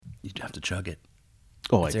have to chug it.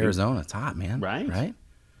 Oh, It's Arizona. It's hot, man. Right?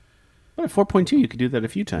 But at 4.2, you could do that a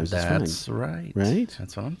few times. That's right. Right?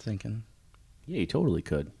 That's what I'm thinking. Yeah, you totally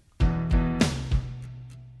could.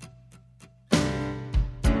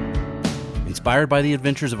 Inspired by the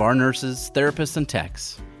adventures of our nurses, therapists, and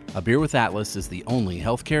techs, A Beer with Atlas is the only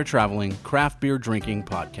healthcare traveling, craft beer drinking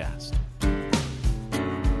podcast.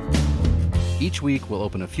 Each week, we'll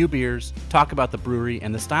open a few beers, talk about the brewery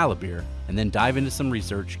and the style of beer, and then dive into some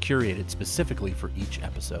research curated specifically for each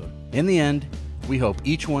episode. In the end, we hope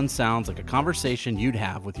each one sounds like a conversation you'd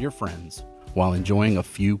have with your friends while enjoying a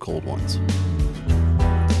few cold ones.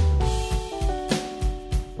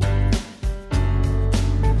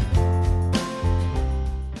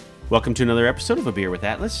 Welcome to another episode of A Beer with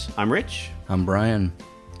Atlas. I'm Rich. I'm Brian.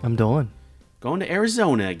 I'm Dolan. Going to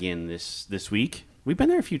Arizona again this week. We've been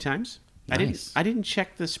there a few times. Nice. I didn't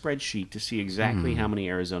check the spreadsheet to see exactly how many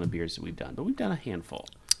Arizona beers that we've done, but we've done a handful.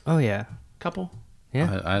 Oh yeah, Couple?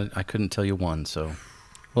 yeah. I couldn't tell you one, so...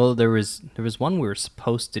 Well, there was one we were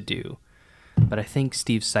supposed to do, but I think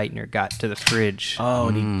Steve Seitner got to the fridge. Oh,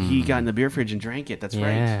 and he got in the beer fridge and drank it. That's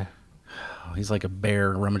yeah. right. Oh, he's like a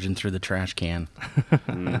bear rummaging through the trash can.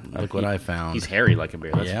 Look what I found. He's hairy like a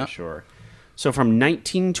bear, that's Yeah. for sure. So from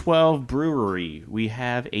 1912 Brewery, we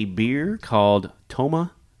have a beer called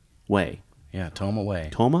Toma Way. Yeah, Toma Way.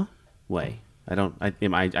 Toma Way.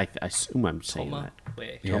 I assume I'm saying Toma that.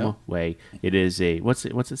 Way. Yeah. Toma Way. It is a what's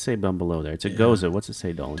it say down below there? It's a goza. What's it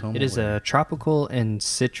say, Dolan? Toma It is Way. a tropical and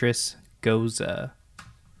citrus goza.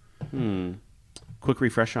 Quick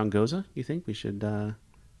refresh on goza. You think we should?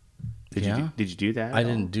 Did you do that? I at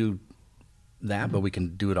all? didn't do that, but we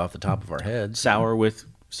can do it off the top of our heads. Sour with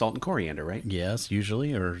salt and coriander, right? Yes,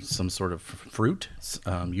 usually, or some sort of fruit.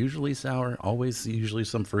 Usually sour, always usually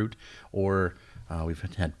some fruit. Or we've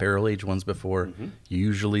had barrel-aged ones before,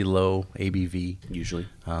 usually low ABV. Usually.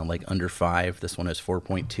 Like under 5. This one is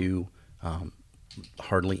 4.2.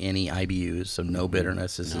 Hardly any IBUs, so no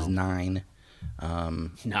bitterness. This is 9.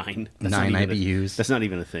 9. Nine not even IBUs. That's not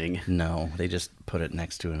even a thing. No, they just put it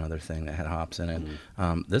next to another thing that had hops in it.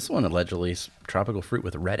 This one allegedly is tropical fruit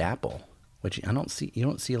with red apple, which I don't see. You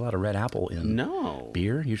don't see a lot of red apple in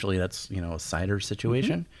beer. Usually that's a cider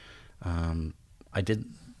situation. I did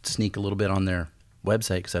sneak a little bit on their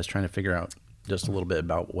website because I was trying to figure out just a little bit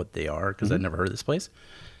about what they are because I'd never heard of this place.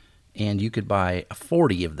 And you could buy a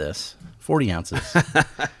 40 of this, 40 ounces,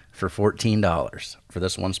 for $14 for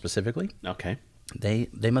this one specifically. Okay. They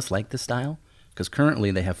must like this style because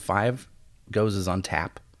currently they have 5 gozas on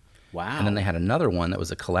tap. Wow. And then they had another one that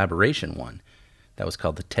was a collaboration one that was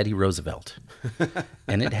called the Teddy Roosevelt.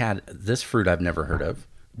 And it had this fruit I've never heard of,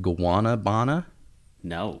 guanabana.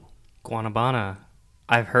 No. Guanabana.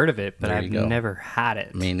 I've heard of it, but There I've you go. never had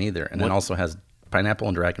it. Me neither. And then also has pineapple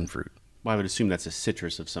and dragon fruit. Well, I would assume that's a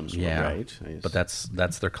citrus of some sort, Yeah, right? but that's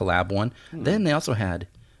their collab one. Then they also had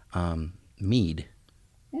mead.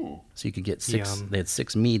 So you could get 6. Yum. They had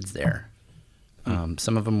 6 meads there.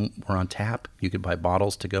 Some of them were on tap. You could buy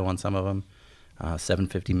bottles to go on some of them,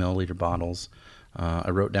 750 milliliter bottles.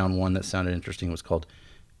 I wrote down one that sounded interesting. It was called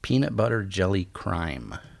Peanut Butter Jelly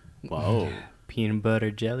Crime. Whoa. Peanut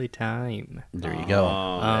butter jelly time. There you go.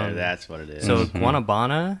 Oh, that's what it is. So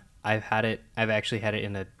guanabana, I've actually had it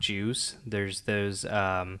in a juice. There's those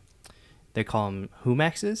they call them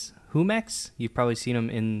Humexes. Humex. You've probably seen them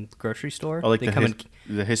in the grocery store. Oh, like they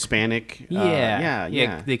the Hispanic. yeah.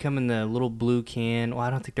 They come in the little blue can. Well, I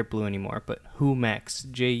don't think they're blue anymore, but Humex,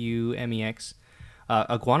 Jumex.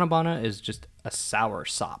 A guanabana is just a sour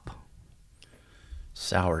sop.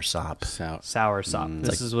 Sour sop. Sour sop.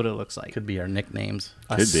 This is what it looks like. Could be our nicknames.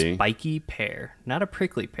 A Could be. spiky pear, not a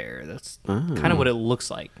prickly pear. That's kind of what it looks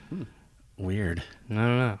like. Weird. I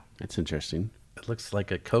don't know. That's interesting. It looks like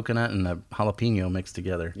a coconut and a jalapeno mixed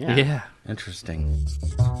together. Yeah. Interesting.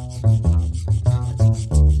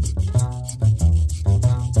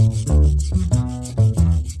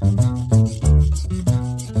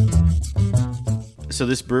 So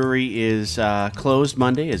this brewery is closed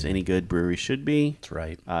Monday, as any good brewery should be. That's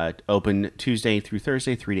right. Open Tuesday through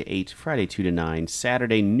Thursday, 3 to 8, Friday, 2 to 9,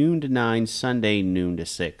 Saturday, noon to 9, Sunday, noon to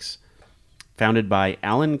 6. Founded by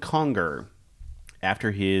Alan Conger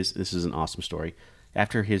this is an awesome story,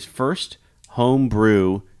 after his first home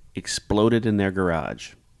brew exploded in their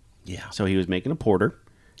garage. Yeah. So he was making a porter,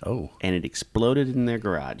 Oh. and it exploded in their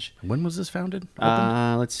garage. When was this founded?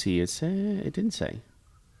 Let's see. It didn't say.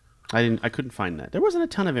 I couldn't find that. There wasn't a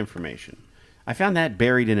ton of information. I found that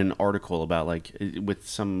buried in an article about like with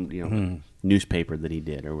some newspaper that he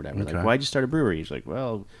did or whatever. Okay. Like, why'd you start a brewery? He's like,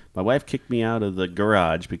 well, my wife kicked me out of the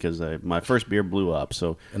garage because my first beer blew up.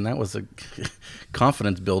 So, and that was a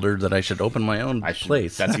confidence builder that I should open my own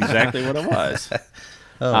place. That's exactly what it was.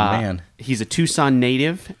 Oh man, he's a Tucson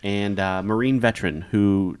native and Marine veteran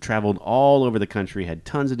who traveled all over the country, had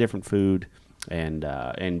tons of different food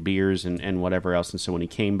and beers and whatever else. And so when he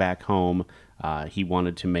came back home, he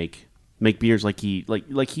wanted to make beers like he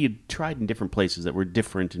had tried in different places that were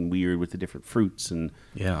different and weird with the different fruits and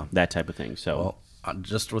that type of thing. So,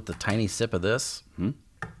 just with the tiny sip of this,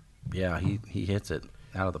 yeah, he hits it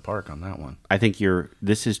out of the park on that one. I think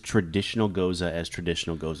this is traditional Goza as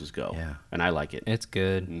traditional Gozas go. Yeah, and I like it. It's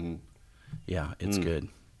good. Mm-hmm. Yeah, it's good.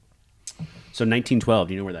 So 1912,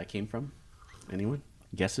 do you know where that came from? Anyone?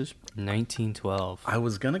 Guesses? 1912. I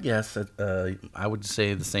was gonna guess that I would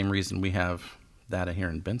say the same reason we have that here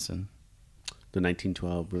in Benson. The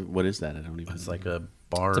 1912. What is that? I don't even. It's like a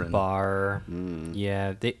bar. It's a bar.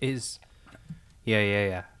 Yeah, it is.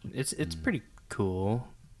 Yeah. It's pretty cool.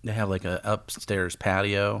 They have like a upstairs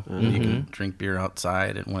patio. You can drink beer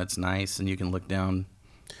outside, and when it's nice, and you can look down.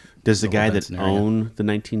 Does the guy that owned the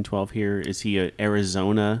 1912 here, is he an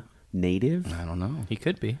Arizona native? I don't know. He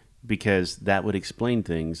could be. Because that would explain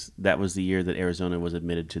things. That was the year that Arizona was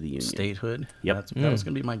admitted to the Union. Statehood? Yep. That was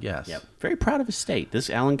going to be my guess. Yep. Very proud of his state. This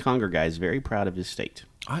Alan Conger guy is very proud of his state.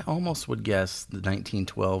 I almost would guess the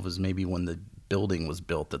 1912 is maybe when the building was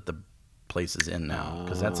built that the place is in now,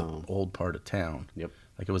 because that's an old part of town. Yep.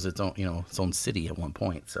 Like it was its own city at one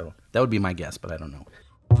point. So that would be my guess, but I don't know.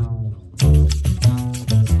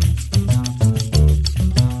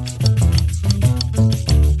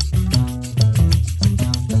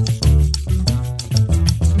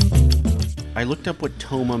 I looked up what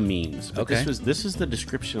Toma means. But Okay. This is the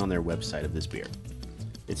description on their website of this beer.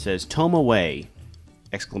 It says Toma Way! !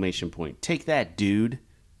 Take that, dude! !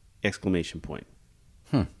 Okay.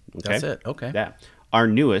 That's it. Okay. Yeah. Our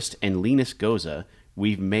newest and leanest Goza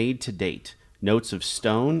we've made to date. Notes of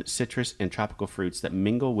stone, citrus, and tropical fruits that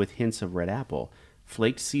mingle with hints of red apple.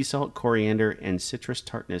 Flaked sea salt, coriander, and citrus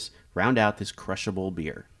tartness round out this crushable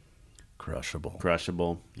beer.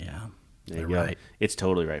 Crushable. Yeah. There They're you go. right. It's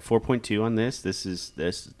totally right. 4.2 on this. This is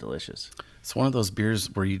delicious. It's one of those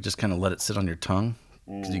beers where you just kind of let it sit on your tongue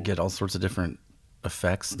because you get all sorts of different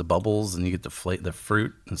effects, the bubbles, and you get the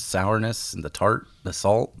fruit and sourness and the tart, the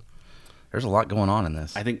salt. There's a lot going on in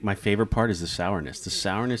this. I think my favorite part is the sourness. The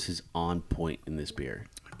sourness is on point in this beer.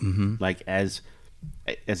 Mm-hmm. Like as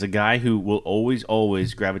a guy who will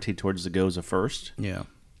always gravitate towards the Goza first. Yeah.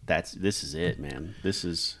 This is it, man. This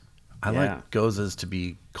is. I like Gozas to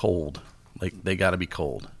be cold. Like they got to be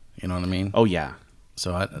cold. You know what I mean? Oh yeah.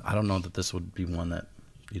 So I don't know that this would be one that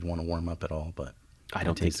you'd want to warm up at all, but I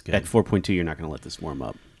don't think good. At 4.2 you're not going to let this warm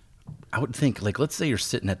up. I would think, like, let's say you're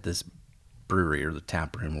sitting at this brewery or the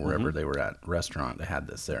tap room or wherever they were at, restaurant that had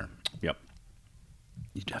this there. Yep.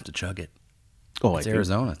 You'd have to chug it. Oh, it's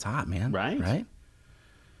Arizona. It's hot, man. Right.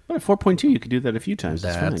 But at 4.2 you could do that a few times.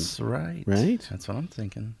 That's right. Right? That's what I'm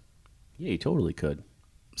thinking. Yeah, you totally could.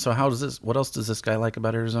 So what else does this guy like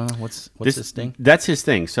about Arizona? What's his thing? That's his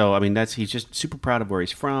thing. So I mean, he's just super proud of where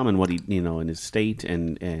he's from and what he in his state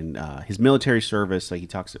and his military service. Like he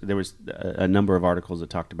talks, there was a number of articles that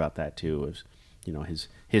talked about that too. Of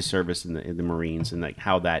his service in the Marines and like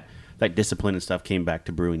how that discipline and stuff came back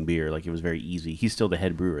to brewing beer. Like it was very easy. He's still the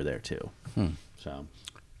head brewer there too. So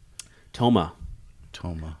Toma.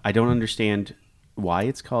 I don't understand why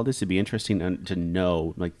it's called this. It'd be interesting to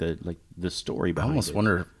know like the story behind it. I almost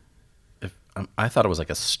wonder if I thought it was like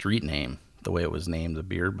a street name, the way it was named, the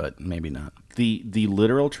beer, but maybe not. The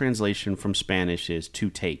literal translation from Spanish is to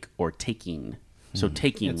take or taking. So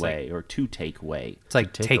taking way or to take way. It's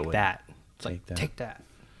like take away. that. It's like take that.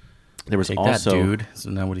 There was Take also that, dude.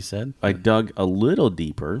 Isn't that what he said? I dug a little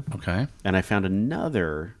deeper. Okay. And I found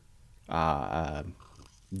another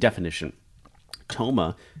definition.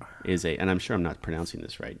 Toma is and I'm sure I'm not pronouncing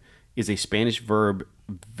this right, is a Spanish verb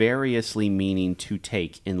variously meaning to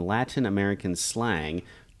take. In Latin American slang,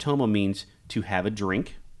 toma means to have a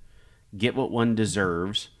drink, get what one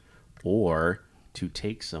deserves, or to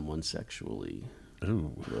take someone sexually.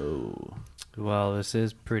 Ooh. Whoa. Well, this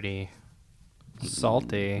is pretty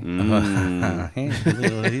salty. Hey,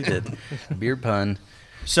 what he did. Beer pun.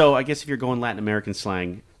 So I guess if you're going Latin American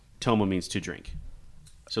slang, toma means to drink.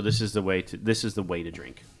 So this is the way to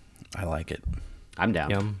drink. I like it. I'm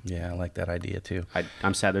down. Yum. Yeah, I like that idea too.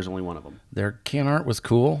 I'm sad there's only one of them. Their can art was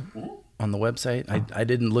cool on the website. I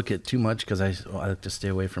didn't look at too much because I like to stay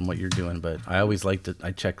away from what you're doing, but I always like to.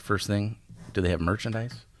 I check first thing. Do they have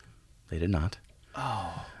merchandise? They did not.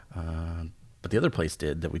 Oh. but the other place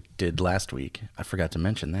that we did last week. I forgot to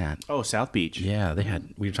mention that. Oh, South Beach. Yeah,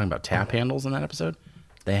 we were talking about tap handles in that episode.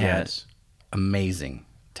 They had amazing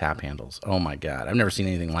tap handles. Oh my God, I've never seen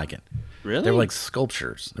anything like it. Really? They were like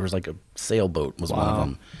sculptures. There was like a sailboat was one of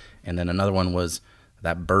them, and then another one was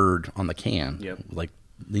that bird on the can. Yep. Like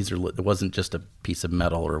it wasn't just a piece of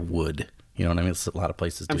metal or wood. You know what I mean? It's a lot of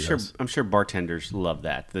places do those. I'm sure bartenders love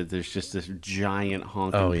that there's just this giant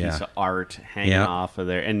honking piece of art hanging off of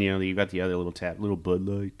there, and you've got the other little Bud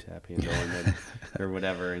Light tap handle, and then or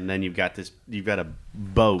whatever, and then you've got a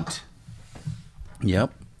boat.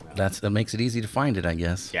 Yep, that makes it easy to find it, I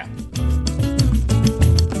guess. Yeah.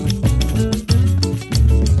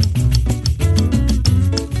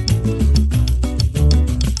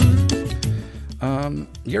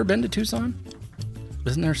 You ever been to Tucson?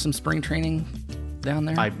 Isn't there some spring training down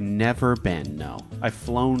there? I've never been, no. I've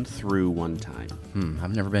flown through one time.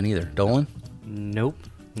 I've never been either. Dolan? Nope.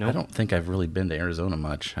 I don't think I've really been to Arizona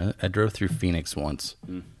much. I drove through Phoenix once,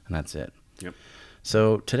 and that's it. Yep.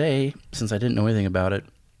 So today, since I didn't know anything about it,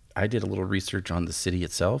 I did a little research on the city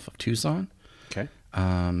itself of Tucson. Okay.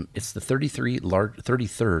 It's the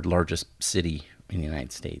 33rd largest city in the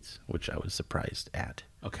United States, which I was surprised at.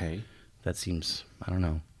 Okay. That seems, I don't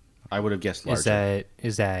know. I would have guessed larger.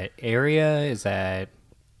 Is that area? Is that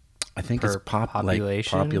I think it's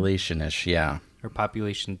population? Like population-ish, yeah. Or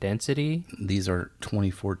population density? These are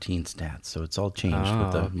 2014 stats, so it's all changed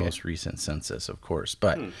with the most recent census, of course.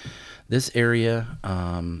 But this area,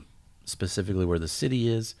 specifically where the city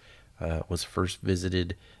is, was first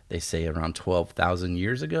visited, they say, around 12,000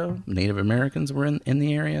 years ago. Native Americans were in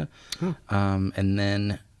the area, and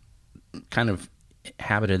then kind of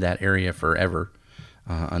inhabited that area forever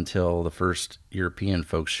until the first European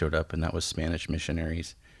folks showed up, and that was Spanish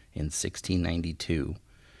missionaries in 1692.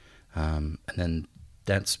 And then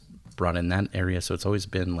that's brought in that area, so it's always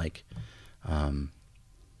been like I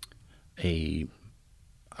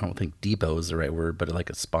don't think depot is the right word, but like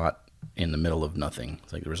a spot in the middle of nothing.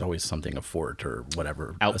 It's like there was always something, a fort or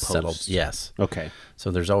whatever. Outpost. Settled. Yes. Okay.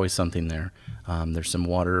 So there's always something there. There's some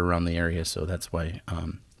water around the area, so that's why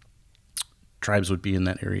tribes would be in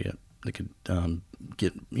that area. They could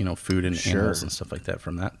get food and animals and stuff like that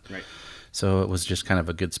from that. Right. So it was just kind of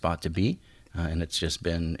a good spot to be, and it's just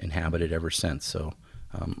been inhabited ever since. So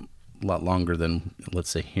a lot longer than, let's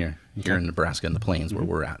say, here in Nebraska in the plains where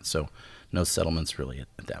we're at. So no settlements really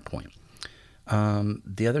at that point.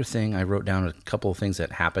 The other thing, I wrote down a couple of things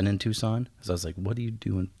that happen in Tucson. Because I was like, what do you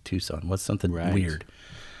do in Tucson? What's something weird?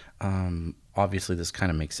 Obviously, this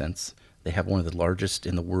kind of makes sense. They have one of the largest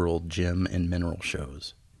in the world gem and mineral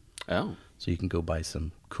shows. Oh. So you can go buy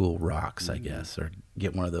some cool rocks, I guess, or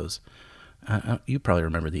get one of those. You probably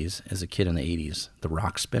remember these as a kid in the 80s. The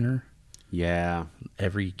rock spinner. Yeah.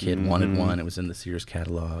 Every kid wanted one. It was in the Sears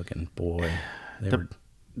catalog, and boy,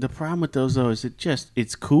 the problem with those, though, is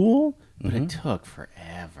it's cool, but it took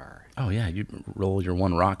forever. Oh, yeah. You roll your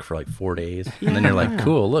one rock for like 4 days, and then you're like,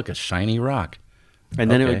 cool, look, a shiny rock. And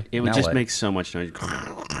then it would just make so much noise.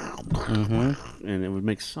 And it would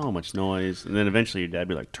make so much noise. And then eventually your dad would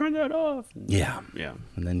be like, turn that off. Yeah. Yeah.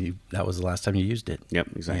 And then that was the last time you used it. Yep,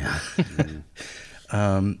 exactly.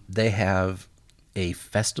 Yeah. They have a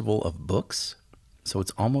festival of books. So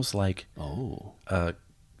it's almost like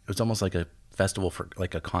it's almost like a festival for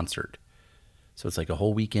like a concert. So it's like a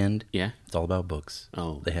whole weekend. Yeah. It's all about books.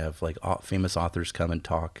 Oh. They have like famous authors come and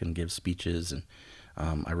talk and give speeches, and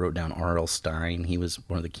I wrote down R.L. Stine. He was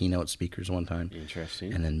one of the keynote speakers one time.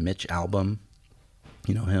 Interesting. And then Mitch Albom.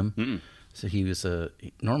 You know him? Mm-mm. So he was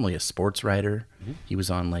normally a sports writer. He was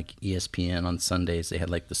on like ESPN on Sundays. They had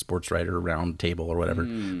like the sports writer round table or whatever.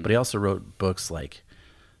 But he also wrote books like,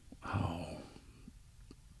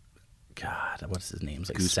 God, what's his name? It's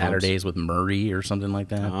like Goosebumps. Saturdays with Murray or something like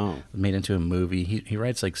that. Oh. Made into a movie. He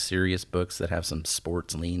writes like serious books that have some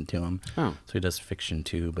sports lean to him. Oh. So he does fiction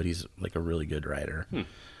too, but he's like a really good writer.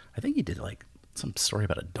 I think he did like some story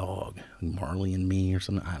about a dog, Marley and Me or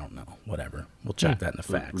something. I don't know. Whatever. We'll check that in the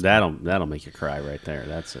facts. That'll make you cry right there.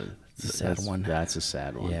 That's a sad one. That's a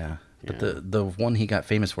sad one. Yeah. But the one he got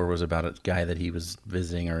famous for was about a guy that he was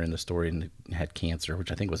visiting or in the story and had cancer,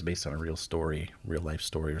 which I think was based on a real life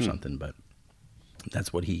story or something. But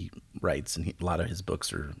that's what he writes, and a lot of his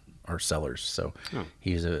books are sellers. So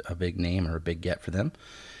he's a big name or a big get for them.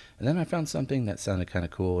 And then I found something that sounded kind of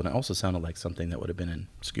cool, and it also sounded like something that would have been in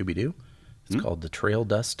Scooby-Doo. It's called the Trail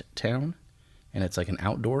Dust Town, and it's like an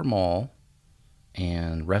outdoor mall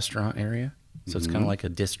and restaurant area. So it's kind of like a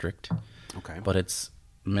district. Okay. But it's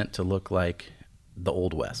meant to look like the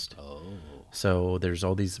Old West. Oh. So there's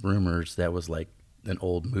all these rumors that was like an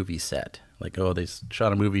old movie set. Like, oh, they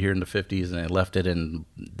shot a movie here in the 50s and they left it, and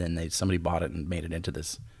then somebody bought it and made it into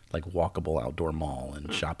this like walkable outdoor mall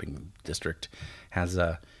and shopping district. Has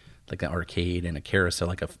like an arcade and a carousel,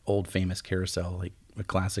 like a old famous carousel, like a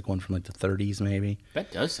classic one from like the 30s maybe.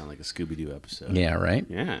 That does sound like a Scooby-Doo episode. Yeah, right?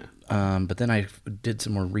 Yeah. But then I did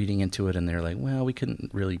some more reading into it, and they're like, well, we couldn't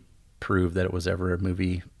really prove that it was ever a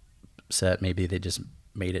movie set. Maybe they just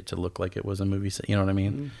made it to look like it was a movie set. You know what I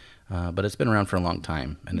mean? But it's been around for a long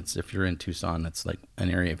time, and it's, if you're in Tucson, that's like an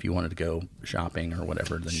area, if you wanted to go shopping or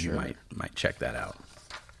whatever, then you might check that out.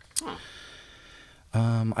 Huh.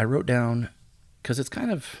 I wrote down, because it's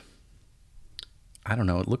kind of, I don't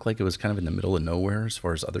know, it looked like it was kind of in the middle of nowhere as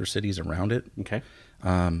far as other cities around it. Okay.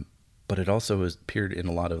 But it also appeared in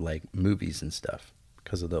a lot of like movies and stuff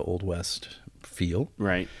because of the Old West feel.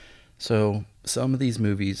 Right. So some of these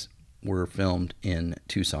movies were filmed in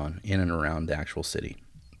Tucson, in and around the actual city.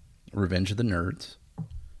 Revenge of the Nerds,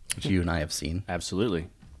 which you and I have seen. Absolutely.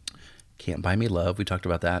 Can't Buy Me Love. We talked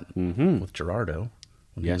about that with Gerardo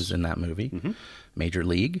when he was in that movie. Major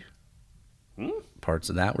League. Parts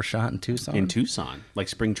of that were shot in Tucson. In Tucson? Like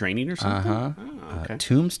spring training or something? Oh, okay.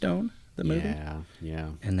 Tombstone, the movie.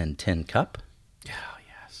 Yeah. And then Tin Cup. Oh,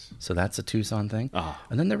 yes. So that's a Tucson thing. Oh.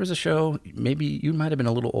 And then there was a show, maybe you might have been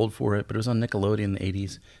a little old for it, but it was on Nickelodeon in the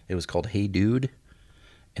 80s. It was called Hey Dude.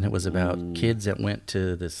 And it was about kids that went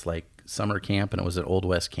to this like summer camp, and it was an Old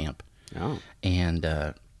West camp. Oh. And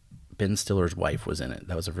Ben Stiller's wife was in it.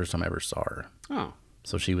 That was the first time I ever saw her. Oh.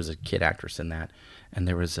 So she was a kid actress in that. And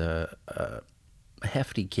there was a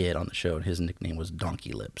hefty kid on the show, and his nickname was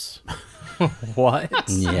Donkey Lips. What?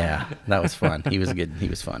 Yeah, that was fun. He was good. He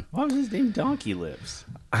was fun. Why was his name Donkey Lips?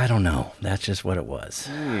 I don't know. That's just what it was.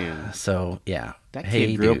 Man. So, yeah. That Hey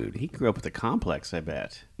kid grew Dude. up, he grew up with a complex, I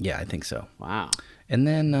bet. Yeah, I think so. Wow. And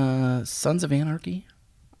then Sons of Anarchy.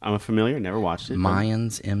 I'm familiar, never watched it.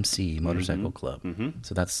 Mayans MC, Motorcycle Club.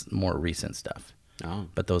 So that's more recent stuff. Oh.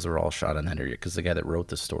 But those are all shot in that area because the guy that wrote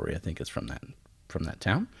the story, I think, is from that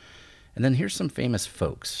town. And then here's some famous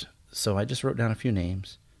folks. So I just wrote down a few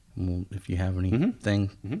names. Well, if you have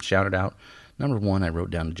anything, shout it out. Number one, I wrote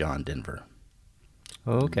down John Denver.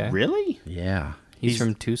 Okay. Really? Yeah. He's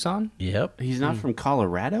from Tucson? Yep. He's not from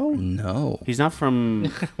Colorado? No. He's not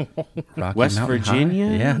from Rocky West Mountain Virginia?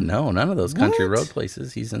 High? Yeah, no, none of those country What? road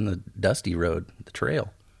places. He's in the dusty road, the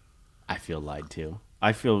trail. I feel lied to.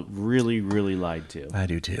 I feel really, really lied to. I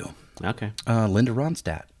do too. Okay. Linda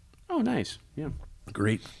Ronstadt. Oh, nice. Yeah.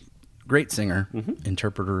 Great singer,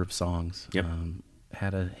 interpreter of songs. Yep.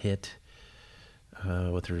 Had a hit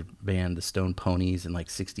with her band, the Stone Ponies, in like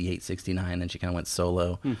 68, 69. Then she kind of went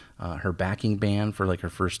solo. Her backing band for like her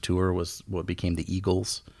first tour was what became the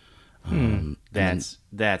Eagles.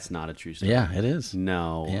 That's not a true story. Yeah, it is.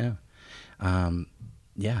 No. Yeah.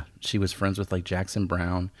 Yeah, she was friends with like Jackson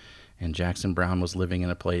Browne, and Jackson Browne was living in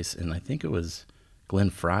a place, and I think it was Glenn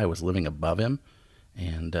Frey was living above him,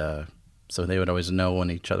 and so they would always know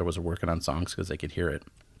when each other was working on songs because they could hear it.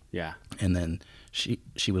 Yeah. And then she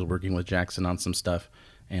was working with Jackson on some stuff,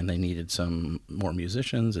 and they needed some more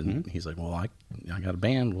musicians, and he's like, well, I got a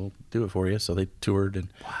band, we'll do it for you. So they toured, and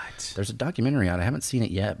What? there's a documentary out. I haven't seen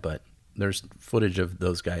it yet, but there's footage of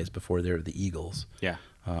those guys before they're the Eagles. Yeah.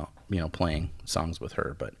 Playing songs with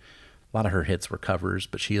her. But a lot of her hits were covers,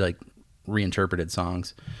 but she like reinterpreted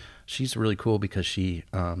songs. She's really cool because she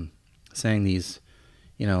sang these,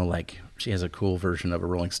 like she has a cool version of a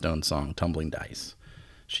Rolling Stones song, Tumbling Dice.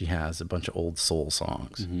 She has a bunch of old soul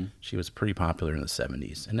songs. She was pretty popular in the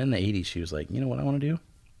 70s. And in the 80s, she was like, you know what I want to do?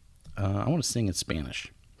 I want to sing in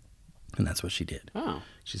Spanish. And that's what she did. Oh.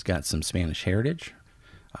 She's got some Spanish heritage,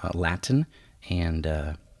 Latin,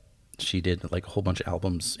 and she did like a whole bunch of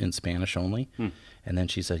albums in Spanish only. And then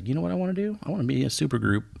she said, you know what I want to do? I want to be a super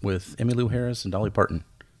group with Emmylou Harris and Dolly Parton.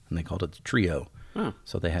 And they called it the Trio. Oh.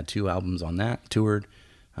 So they had 2 albums on that, toured.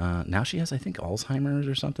 Now she has, I think, Alzheimer's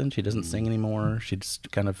or something. She doesn't sing anymore. She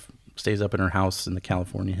just kind of stays up in her house in the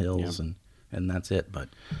California hills, and that's it. But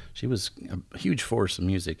she was a huge force of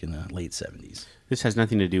music in the late 70s. This has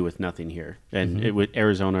nothing to do with nothing here, and with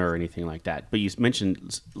Arizona or anything like that. But you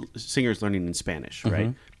mentioned singers learning in Spanish,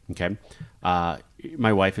 right? Okay.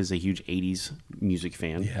 My wife is a huge 80s music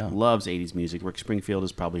fan. Yeah. Loves 80s music. Rick Springfield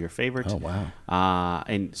is probably her favorite. Oh, wow.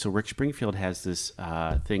 And so Rick Springfield has this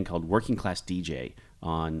thing called Working Class DJ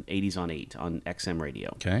on 80s on 8 on XM radio.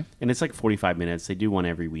 Okay. And it's like 45 minutes. They do one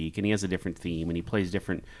every week, and he has a different theme, and he plays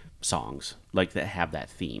different songs like that have that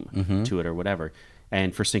theme to it or whatever.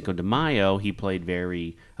 And for Cinco de Mayo, he played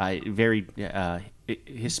very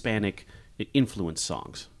Hispanic influenced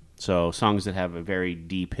songs. So songs that have a very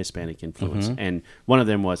deep Hispanic influence. And one of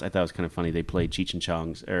them was, I thought it was kind of funny, they played Cheech and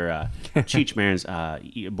Chong's, or Cheech Marin's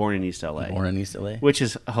Born in East L.A. Born in East LA. Which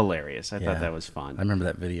is hilarious. I thought that was fun. I remember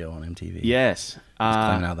that video on MTV. Yes. He's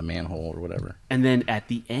climbing out of the manhole or whatever. And then at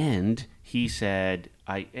the end, he said,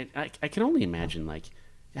 I can only imagine, like,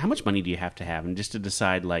 how much money do you have to have? And just to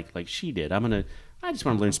decide, like she did, I just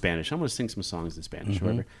want to learn Spanish. I'm going to sing some songs in Spanish or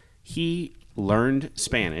whatever. He learned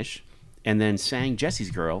Spanish and then sang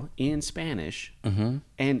Jesse's Girl in Spanish, and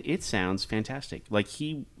it sounds fantastic. Like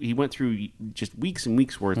he went through just weeks and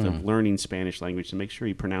weeks worth of learning Spanish language to make sure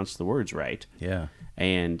he pronounced the words right. Yeah,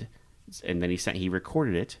 and then he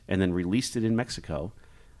recorded it and then released it in Mexico,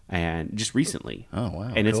 and just recently. Oh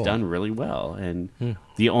wow! And it's done really well. And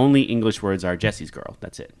the only English words are Jesse's Girl.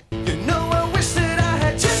 That's it. You know, I wish that I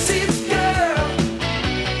had Jesse's girl.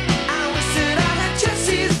 I wish that I had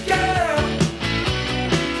Jesse's girl.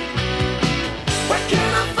 Where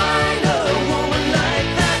can I find a woman like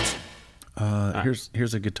that?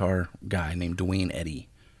 Here's a guitar guy named Dwayne Eddy.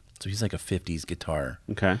 So he's like a 50s guitar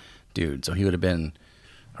dude. So he would have been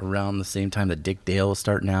around the same time that Dick Dale was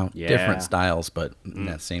starting out. Yeah. Different styles, but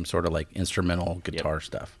that same sort of like instrumental guitar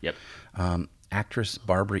stuff. Yep. Actress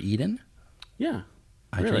Barbara Eden. Yeah.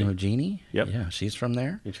 I Dream of Jeannie. Yep. Yeah, she's from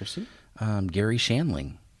there. Interesting. Gary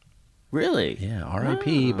Shandling. Really? Yeah,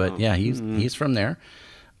 R.I.P. But yeah, he's from there.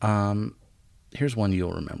 Here's one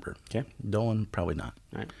you'll remember. Okay. Dolan, probably not.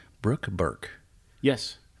 All right. Brooke Burke.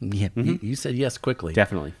 Yes. Yeah, you said yes quickly.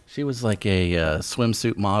 Definitely. She was like a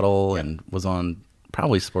swimsuit model and was on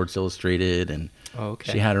probably Sports Illustrated, and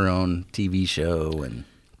she had her own TV show. And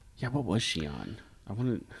yeah, what was she on?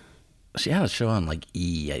 She had a show on like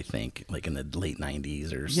E, I think, like in the late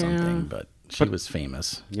 90s or something, but she was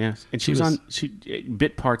famous. Yes. And she was on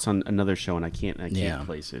bit parts on another show, and I can't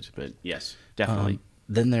place it, but yes, definitely.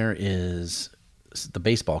 Then there is the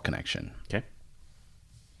baseball connection. Okay.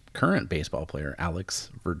 Current baseball player Alex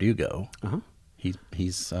Verdugo.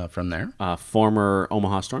 He's from there. Former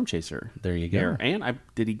Omaha Storm Chaser. There you go. And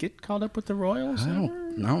did he get called up with the Royals? I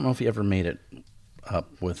don't know if he ever made it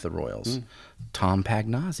up with the Royals. Tom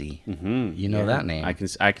Pagnozzi. You know that name. I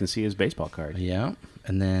can see his baseball card. Yeah.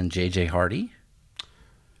 And then J.J. Hardy.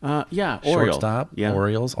 Orioles. Shortstop. Yeah.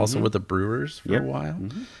 Orioles. Also with the Brewers for a while.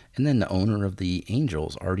 And then the owner of the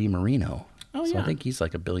Angels, Artie Moreno. Oh, so yeah. I think he's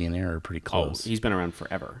like a billionaire or pretty close. Oh, he's been around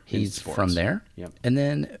forever. He's from there. Yep. And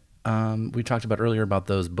then we talked about earlier about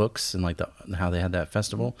those books and like how they had that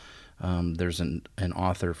festival. There's an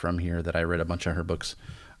author from here that I read a bunch of her books.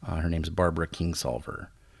 Her name's Barbara Kingsolver.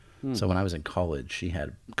 So when I was in college, she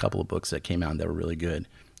had a couple of books that came out that were really good.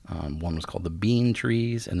 One was called The Bean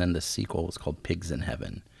Trees, and then the sequel was called Pigs in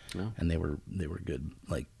Heaven. Oh. And they were good,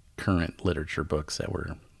 like current literature books that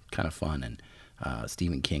were kind of fun. And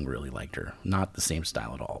Stephen King really liked her. Not the same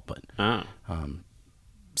style at all, but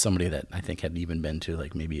somebody that I think had even been to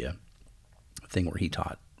like maybe a thing where he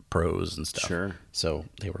taught prose and stuff. Sure. So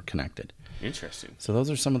they were connected. Interesting. So those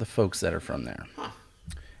are some of the folks that are from there. Huh.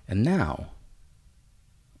 And now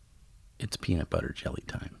it's peanut butter jelly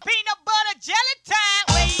time. Peanut butter jelly time.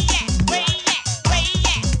 Where you at? Where you at? Where you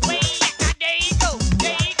at? Where you at? There you go.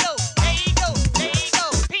 There you go. There you go. There you go.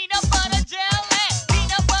 Peanut butter jelly.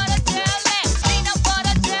 Peanut butter jelly. Peanut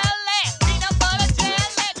butter jelly. Peanut butter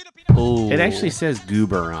jelly. Oh. It actually says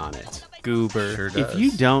goober on it. Goober. Sure does. If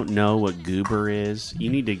you don't know what goober is,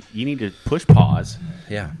 you need to push pause.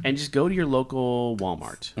 Yeah. And just go to your local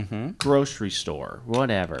Walmart, grocery store,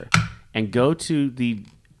 whatever, and go to the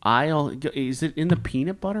aisle. Is it in the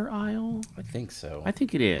peanut butter aisle? I think so. I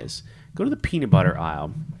think it is. Go to the peanut butter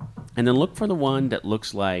aisle, and then look for the one that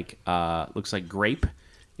looks like grape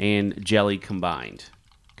and jelly combined,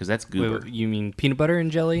 because that's goober. Wait, you mean peanut butter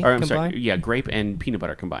and jelly Or, I'm combined? sorry, yeah, grape and peanut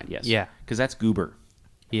butter combined. Yes. Yeah. Because that's goober.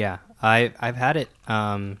 Yeah, I've had it.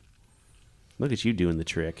 Look at you doing the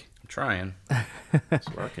trick. I'm trying. It's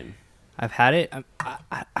working. I've had it.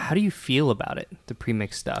 How do you feel about it? The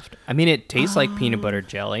pre-mixed stuff. I mean, it tastes like peanut butter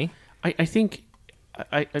jelly. I think,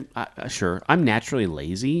 sure. I'm naturally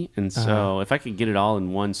lazy, and so if I could get it all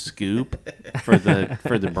in one scoop for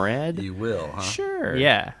the bread, You will, huh? sure.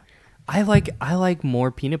 Yeah, I like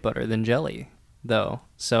more peanut butter than jelly, though.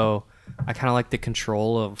 So I kind of like the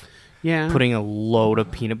control of putting a load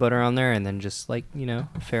of peanut butter on there and then just like a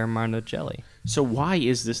fair amount of jelly. So why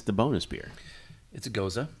is this the bonus beer? It's a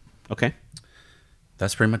Goza. Okay.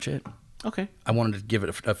 That's pretty much it. Okay. I wanted to give it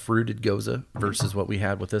a fruited Goza versus what we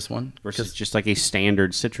had with this one. Versus just like a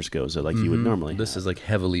standard citrus goza like you would normally. This is like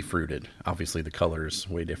heavily fruited. Obviously, the color is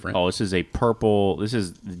way different. Oh, this is a purple. This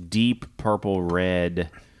is deep purple red,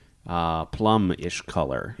 plum-ish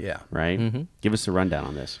color. Yeah. Right. Give us a rundown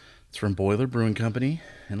on this. It's from Boiler Brewing Company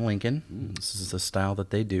in Lincoln. This is the style that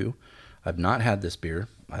they do. I've not had this beer.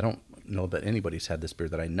 I don't know that anybody's had this beer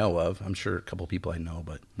that I know of. I'm sure a couple people I know,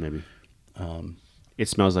 but maybe. It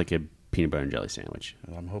smells like a peanut butter and jelly sandwich.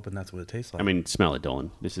 I'm hoping that's what it tastes like. I mean, smell it,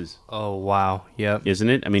 Dolan. This is. Oh wow! Yep. Isn't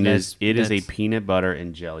it? I mean, it is a peanut butter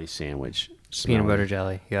and jelly sandwich. Peanut butter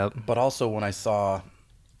jelly. Yep. But also, when I saw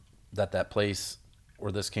that place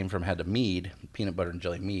where this came from had a mead, peanut butter and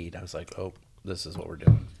jelly mead, I was like, oh, this is what we're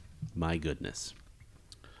doing. My goodness.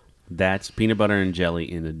 That's peanut butter and jelly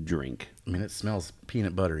in a drink. I mean, it smells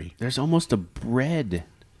peanut buttery. There's almost a bread.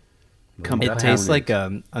 It tastes like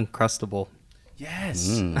Uncrustable.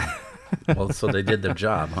 Yes. Well, so they did their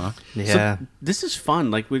job, huh? Yeah. So this is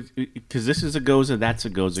fun, like because this is a Goza, that's a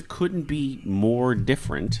Goza. Couldn't be more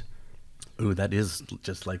different. Ooh, that is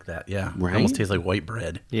just like that. Yeah, Right? It almost tastes like white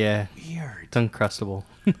bread. Yeah. Weird. It's Uncrustable.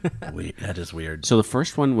 That is weird. So the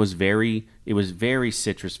first one was very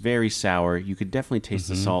citrus, very sour. You could definitely taste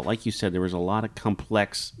the salt. Like you said, there was a lot of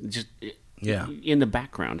complex, just in the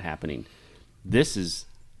background happening. This is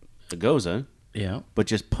a Goza, but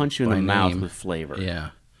just punch you in the mouth with flavor. Yeah.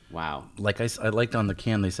 Wow. Like I liked on the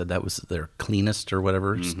can, they said that was their cleanest or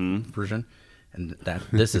whatever version, and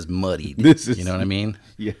this is muddied. You know what I mean?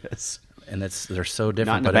 Yes. And they're so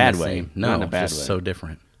different. Not in a bad way. No, Not in a bad just way. so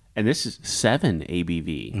different. And this is 7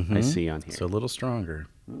 ABV. I see on here. So a little stronger.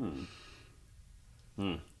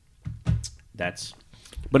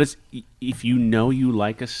 But it's if you know you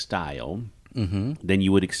like a style, then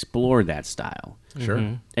you would explore that style.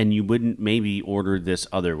 Sure. And you wouldn't maybe order this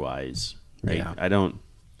otherwise. Right? Yeah. I don't.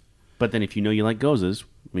 But then if you know you like Gozas,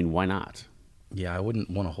 I mean, why not? Yeah, I wouldn't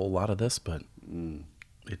want a whole lot of this, but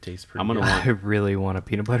it tastes pretty I'm gonna good. I really want a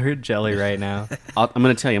peanut butter and jelly right now. I'm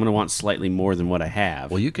going to tell you, I'm going to want slightly more than what I have.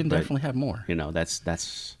 Well, you can but, definitely have more. You know, that's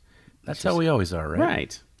how we always are,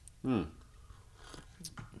 right? right.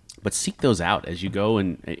 But seek those out as you go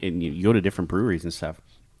and you go to different breweries and stuff.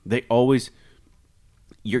 They always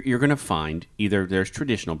you're going to find either there's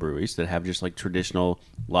traditional breweries that have just like traditional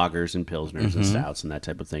lagers and pilsners and stouts and that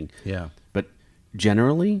type of thing. Yeah. But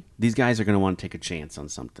generally, these guys are going to want to take a chance on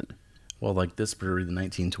something. Well, like this brewery, the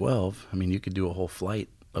 1912. I mean, you could do a whole flight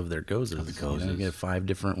of their Gozas. You know, you get 5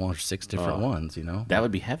 different ones, or 6 different ones. You know, That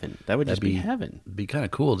would be heaven. That would just be heaven. It'd be kind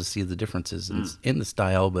of cool to see the differences in the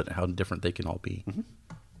style, but how different they can all be. I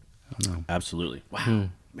don't know. Absolutely. Wow.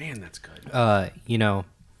 Man, that's good. You know,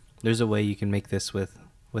 there's a way you can make this with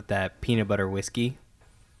that peanut butter whiskey.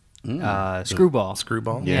 Screwball.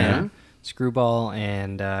 Screwball. Yeah. Screwball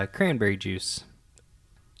and cranberry juice.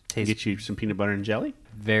 Tastes Get you some peanut butter and jelly?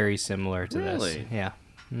 very similar to Really? this. Yeah.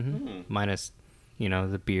 Minus,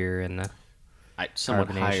 the beer and the Somewhat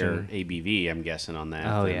higher carbonation. ABV, I'm guessing, on that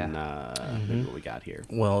Oh, than maybe what we got here.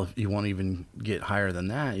 Well, if you want to even get higher than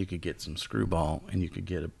that, you could get some Screwball, and you could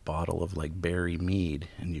get a bottle of like berry mead,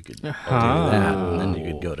 and you could do that, and then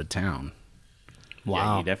you could go to town. Yeah,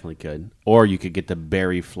 Wow. you definitely could. Or you could get the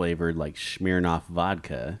berry flavored like Smirnoff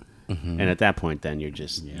vodka, and at that point, then you're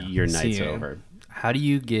just your night's See, over. How do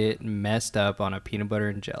you get messed up on a peanut butter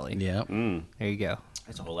and jelly? Yeah. There you go.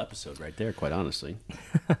 That's a whole episode right there, quite honestly.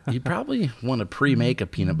 You probably want to pre-make a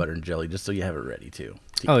peanut butter and jelly just so you have it ready to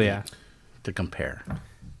Oh, eat, yeah. to compare.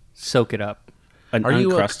 Soak it up. An Are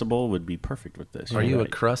you a- Uncrustable would be perfect with this. Are you a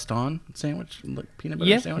right. crust on sandwich, like peanut butter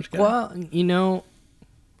Yeah. sandwich guy? Well,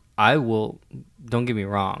 I will. Don't get me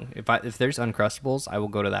wrong. If there's Uncrustables, I will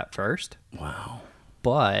go to that first. Wow.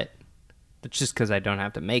 But it's just because I don't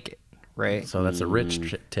have to make it, right? So that's a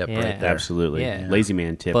rich tip Yeah. right there. Absolutely. Yeah. Lazy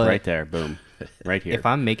man tip But- right there. Boom. Right here. If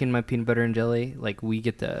I'm making my peanut butter and jelly, like we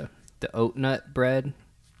get the oat nut bread.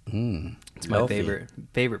 It's my Healthy.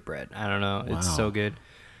 favorite bread. I don't know. It's Wow. so good.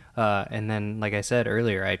 And then, like I said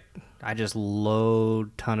earlier, I just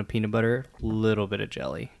load ton of peanut butter, little bit of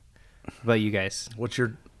jelly. What about you guys? What's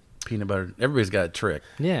your peanut butter? Everybody's got a trick.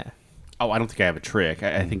 Yeah. Oh, I don't think I have a trick.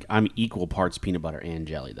 I think I'm equal parts peanut butter and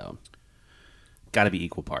jelly, though. Got to be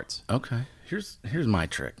equal parts. Okay. Here's my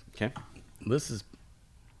trick. Okay. This is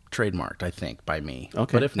trademarked, I think, by me.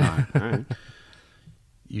 Okay. But if not, All right.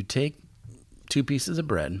 you take 2 pieces of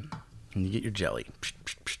bread and you get your jelly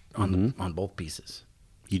on both pieces.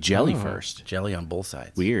 You jelly first. Jelly on both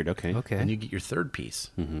sides. Weird. Okay. Okay. And you get your third piece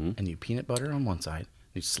and you peanut butter on one side.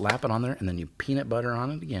 You slap it on there and then you peanut butter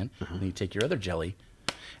on it again. And you take your other jelly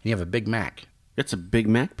and you have a Big Mac That's a Big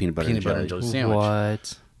Mac peanut butter peanut and butter jelly. and jelly sandwich.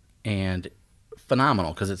 What? And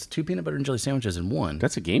phenomenal because it's 2 peanut butter and jelly sandwiches in one.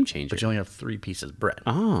 That's a game changer. But you only have 3 pieces of bread.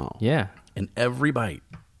 Oh. Yeah. And every bite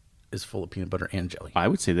is full of peanut butter and jelly. I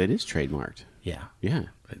would say that is trademarked. Yeah. Yeah.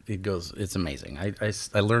 It goes, it's amazing.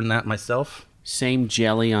 I learned that myself Same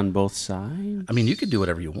jelly on both sides? I mean, you could do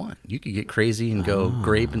whatever you want. You could get crazy and go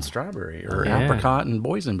grape and strawberry or apricot and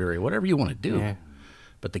boysenberry, whatever you want to do. Yeah.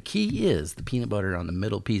 But the key is the peanut butter on the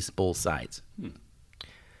middle piece, both sides. You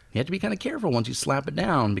have to be kind of careful once you slap it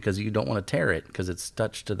down because you don't want to tear it because it's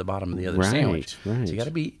touched to the bottom of the other sandwich. Right. So you got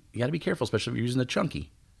to be careful, especially if you're using the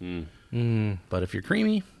chunky. But if you're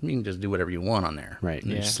creamy, you can just do whatever you want on there. Right.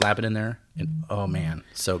 And you just slap it in there, and oh man,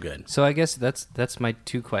 so good. So I guess that's my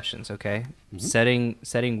two questions. Okay,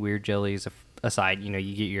 setting weird jellies aside, you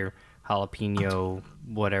get your jalapeno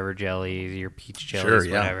whatever jellies, your peach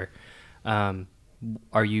jellies, whatever.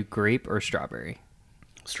 Are you grape or strawberry?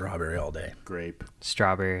 Strawberry all day. Grape.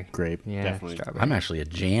 Strawberry. Grape. Yeah, definitely. Strawberry. I'm actually a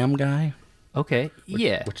jam guy. Okay.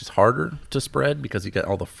 Which is harder to spread because you got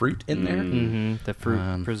all the fruit in there. The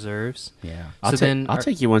fruit preserves. Yeah. I'll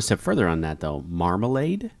take you one step further on that though.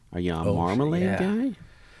 Marmalade. Are you a marmalade guy?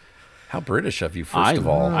 How British of you, first of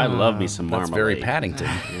all. I love me some marmalade. That's very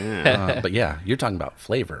Paddington. But yeah, you're talking about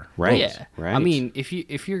flavor. Right. Yeah. Right. I mean,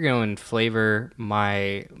 if you're going flavor,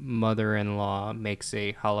 my mother-in-law makes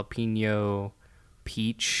a jalapeno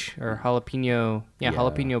peach or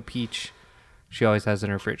jalapeno peach. She always has in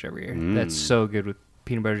her fridge every year. That's so good with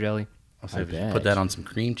peanut butter jelly. So if you put that on some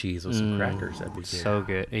cream cheese with some crackers, that'd be good. So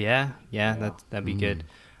good. Yeah, that'd be good.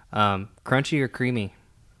 Crunchy or creamy?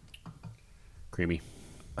 Creamy.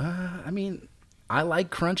 I mean, I like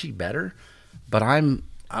crunchy better, but I'm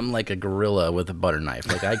like a gorilla with a butter knife.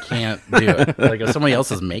 Like I can't do it. Like if somebody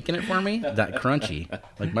else is making it for me, that crunchy.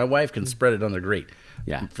 Like my wife can spread it on the grate.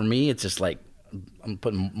 Yeah. For me, it's just like I'm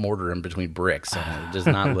putting mortar in between bricks, and it does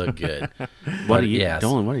not look good. What are you,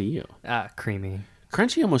 Dolan? What are you? Creamy.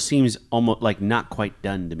 Crunchy almost seems like not quite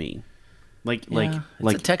done to me. Like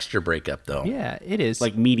it's a texture breakup though. Yeah, it is.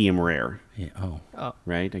 Like medium rare. Yeah. Oh.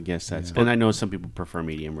 Right. I guess that's. And I know some people prefer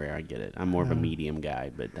medium rare. I get it. I'm more of a medium guy,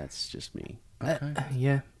 but that's just me. Okay.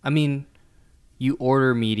 Yeah. I mean, you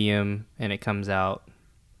order medium and it comes out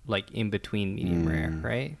like in between medium rare,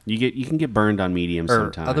 right? You can get burned on medium or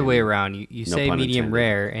sometimes. Other way around. You No say pun medium intended.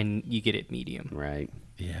 rare and you get it medium. Right.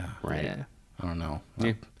 Yeah. Right. Yeah. I don't know.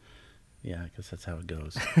 Yeah. I guess that's how it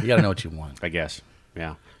goes. You got to know what you want. I guess.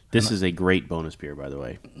 Yeah. This is a great bonus beer, by the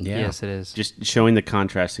way. Yeah. Yes, it is. Just showing the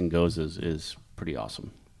contrast in goes is pretty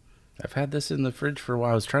awesome. I've had this in the fridge for a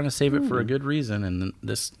while. I was trying to save it for a good reason, and then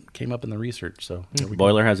this came up in the research. So here we go.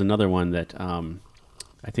 Boiler has another one that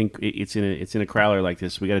I think it's in a crowler like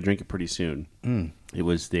this. We got to drink it pretty soon. It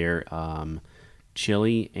was their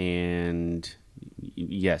chili and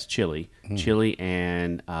chili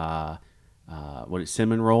and what is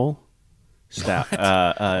cinnamon roll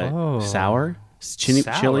sour.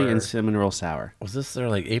 Chili and cinnamon roll sour. Was this their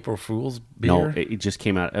like April Fool's beer? No, it just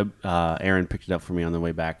came out. Aaron picked it up for me on the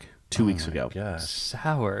way back 2 weeks ago. Gosh.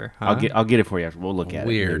 Sour. Huh? I'll get it for you after. We'll look at it.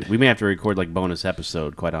 Weird. We may have to record like bonus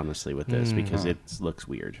episode, quite honestly, with this because it looks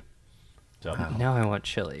weird. So Now I want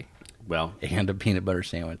chili well, And a peanut butter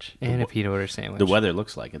sandwich. and a peanut butter sandwich. the weather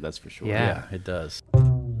looks like it. That's for sure. Yeah. Yeah, it does.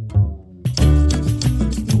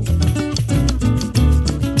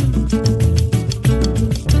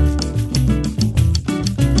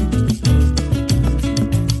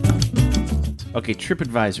 Okay,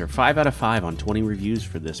 TripAdvisor, 5 out of 5 on 20 reviews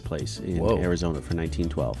for this place in Whoa. Arizona for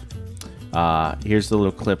 1912. Here's the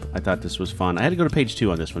little clip. I thought this was fun. I had to go to page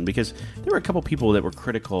 2 on this one because there were a couple people that were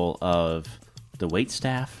critical of the wait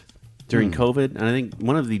staff during COVID. And I think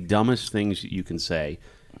one of the dumbest things you can say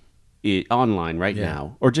online right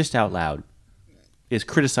now, or just out loud, is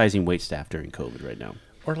criticizing wait staff during COVID right now.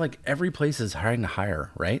 Or like every place is hiring to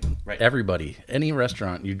hire, right? Right. Everybody, any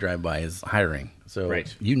restaurant you drive by is hiring. So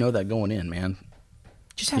you know that going in, man.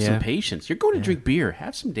 Just have some patience. You're going to drink beer.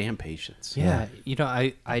 Have some damn patience. Yeah.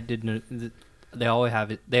 I did know that they all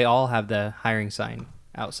have it. They all have the hiring sign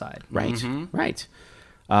outside. Right. Right.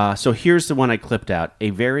 So here's the one I clipped out.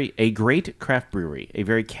 A great craft brewery, a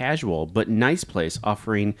very casual but nice place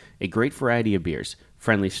offering a great variety of beers,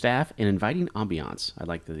 friendly staff, and inviting ambiance. I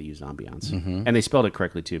like that they used ambiance. And they spelled it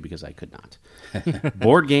correctly, too, because I could not.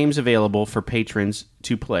 Board games available for patrons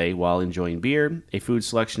to play while enjoying beer. A food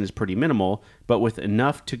selection is pretty minimal, but with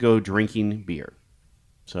enough to go drinking beer.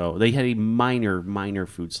 So they had a minor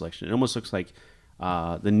food selection. It almost looks like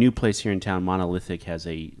the new place here in town, Monolithic, has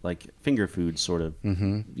a like finger food sort of,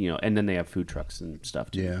 and then they have food trucks and stuff,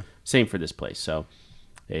 too. Yeah. Same for this place. So,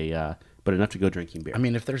 but enough to go drinking beer. I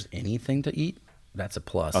mean, if there's anything to eat, that's a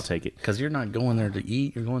plus. I'll take it. Because you're not going there to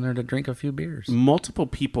eat. You're going there to drink a few beers. Multiple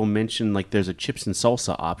people mentioned like there's a chips and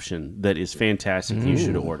salsa option that is fantastic. You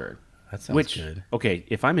should order. That sounds good. Okay,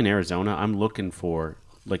 if I'm in Arizona, I'm looking for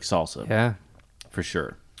like salsa. Yeah. For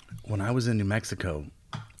sure. When I was in New Mexico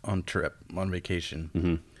on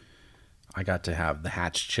vacation, I got to have the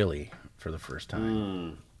Hatch chili for the first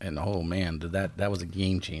time. And oh man, that was a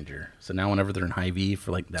game changer. So now whenever they're in Hy-Vee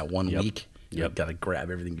for like that 1 week, you got to grab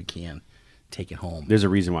everything you can, take it home. There's a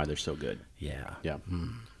reason why they're so good. Yeah. Yeah.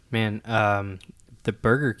 Man, the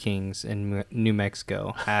Burger Kings in New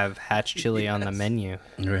Mexico have Hatch chili on the menu.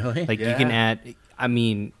 Really? Like you can add, I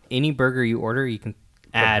mean, any burger you order, you can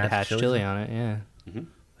add Hatch chili on it. Yeah. Mm-hmm.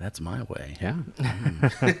 That's my way. Yeah.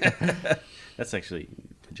 That's actually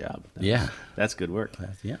good job. That's good work.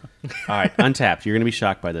 Yeah. All right, Untapped. You're going to be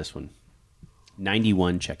shocked by this one.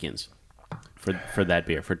 91 check-ins for that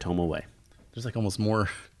beer, for Toma Way. There's like almost more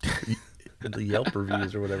the Yelp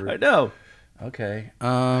reviews or whatever. I know. Okay.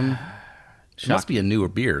 It must be a newer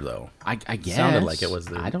beer though. I guess. Sounded like it was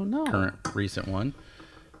the I don't know. current recent one.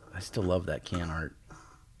 I still love that can art.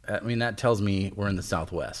 I mean, that tells me we're in the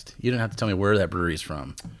Southwest. You don't have to tell me where that brewery's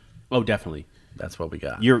from. Oh, definitely. That's what we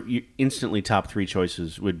got. Your instantly top 3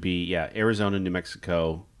 choices would be Arizona, New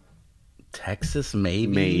Mexico, Texas,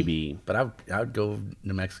 maybe. But I would go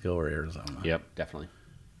New Mexico or Arizona. Yep, definitely.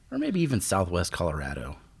 Or maybe even Southwest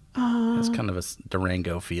Colorado. It's kind of a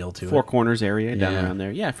Durango feel to it. Four Corners area down around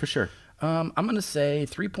there. Yeah, for sure. I'm going to say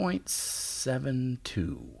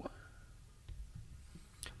 3.72.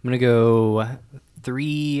 I'm going to go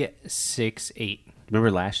 368.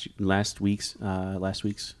 Remember last week's?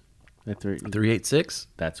 386?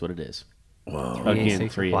 That's what it is. Whoa. Again,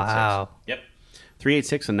 386. Wow. Yep.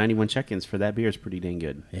 386 and 91 check-ins for that beer is pretty dang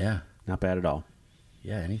good. Yeah. Not bad at all.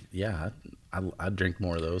 Yeah. I'd drink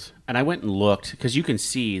more of those. And I went and looked because you can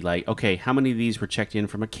see, like, okay, how many of these were checked in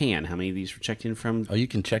from a can? How many of these were checked in from? Oh, you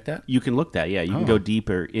can check that? You can look that. Yeah, you can go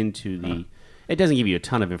deeper into the. It doesn't give you a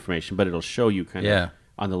ton of information, but it'll show you kind of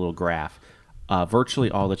on the little graph. Virtually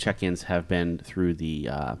all the check-ins have been through the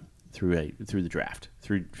draft.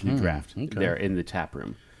 Okay. They're in the tap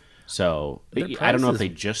room. So I don't know if they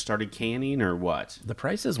just started canning or what. The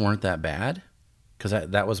prices weren't that bad because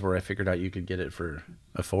that was where I figured out you could get it for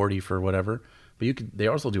a 40 for whatever. But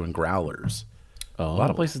they're also doing growlers. A lot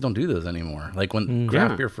of places don't do those anymore. Like when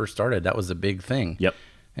craft beer first started, that was a big thing. Yep.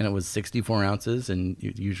 And it was 64 ounces and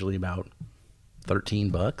usually about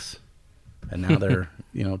 $13. And now they're,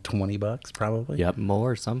 $20 probably. Yep.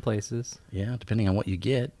 More some places. Yeah, depending on what you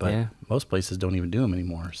get. But most places don't even do them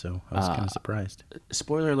anymore. So I was kind of surprised.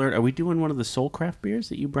 Spoiler alert, are we doing one of the Soul Craft beers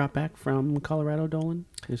that you brought back from Colorado, Dolan?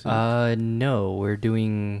 No,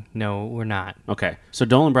 we're not. Okay. So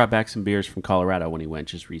Dolan brought back some beers from Colorado when he went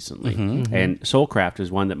just recently. And Soul Craft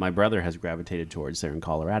is one that my brother has gravitated towards there in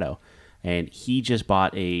Colorado. And he just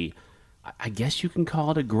bought I guess you can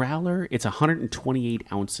call it a growler. It's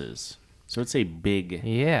 128 ounces. So it's a big.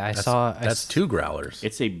 Yeah, That's 2 growlers.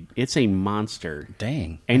 It's a monster.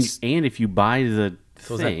 Dang. And if you buy the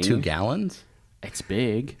So thing, is that 2 gallons? It's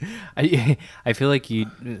big. I feel like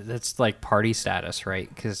that's like party status, right?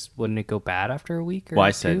 Because wouldn't it go bad after a week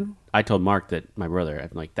or two? I told Mark that my brother,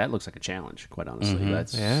 I'm like, that looks like a challenge, quite honestly.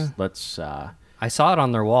 Let's I saw it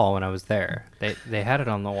on their wall when I was there. They had it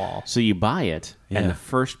on the wall. So you buy it, and the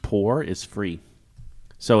first pour is free.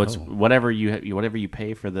 So it's whatever you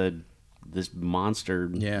pay for this monster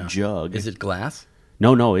jug. Is it glass?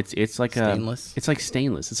 No, it's like stainless? It's like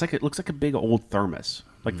stainless. It looks like a big old thermos,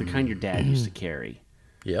 like the kind your dad used to carry.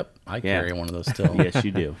 Yep, I carry one of those still. Yes,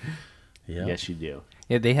 you do. Yep. Yes, you do.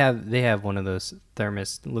 Yeah, they have one of those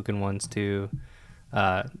thermos looking ones too.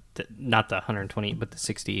 Not the 120, but the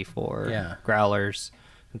 64 growlers.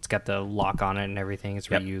 It's got the lock on it and everything. It's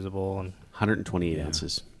reusable and 128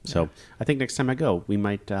 ounces. So I think next time I go, we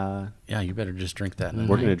might. You better just drink that.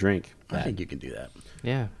 We're going to drink that. I think you can do that.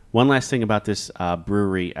 Yeah. One last thing about this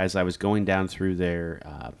brewery, as I was going down through their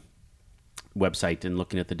website and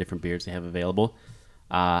looking at the different beers they have available,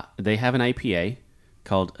 they have an IPA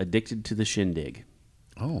called "Addicted to the Shindig."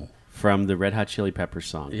 Oh. From the Red Hot Chili Peppers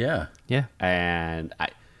song. Yeah. And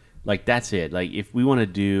that's it. Like, if we want to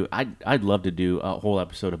do, I'd love to do a whole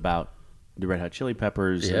episode about the Red Hot Chili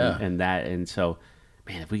Peppers and that. And so,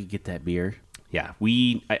 man, if we could get that beer. Yeah.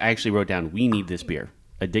 I actually wrote down, we need this beer.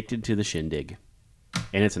 Addicted to the Shindig.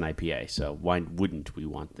 And it's an IPA, so why wouldn't we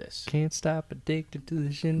want this? Can't stop addicted to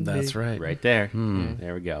the Shindig. That's right. Right there.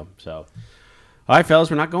 There we go. So, all right, fellas,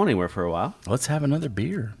 we're not going anywhere for a while. Let's have another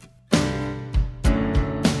beer.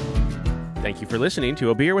 Thank you for listening to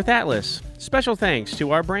A Beer with Atlas. Special thanks to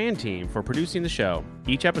our brand team for producing the show.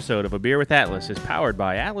 Each episode of A Beer with Atlas is powered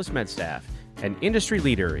by Atlas MedStaff, an industry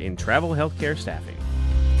leader in travel healthcare staffing.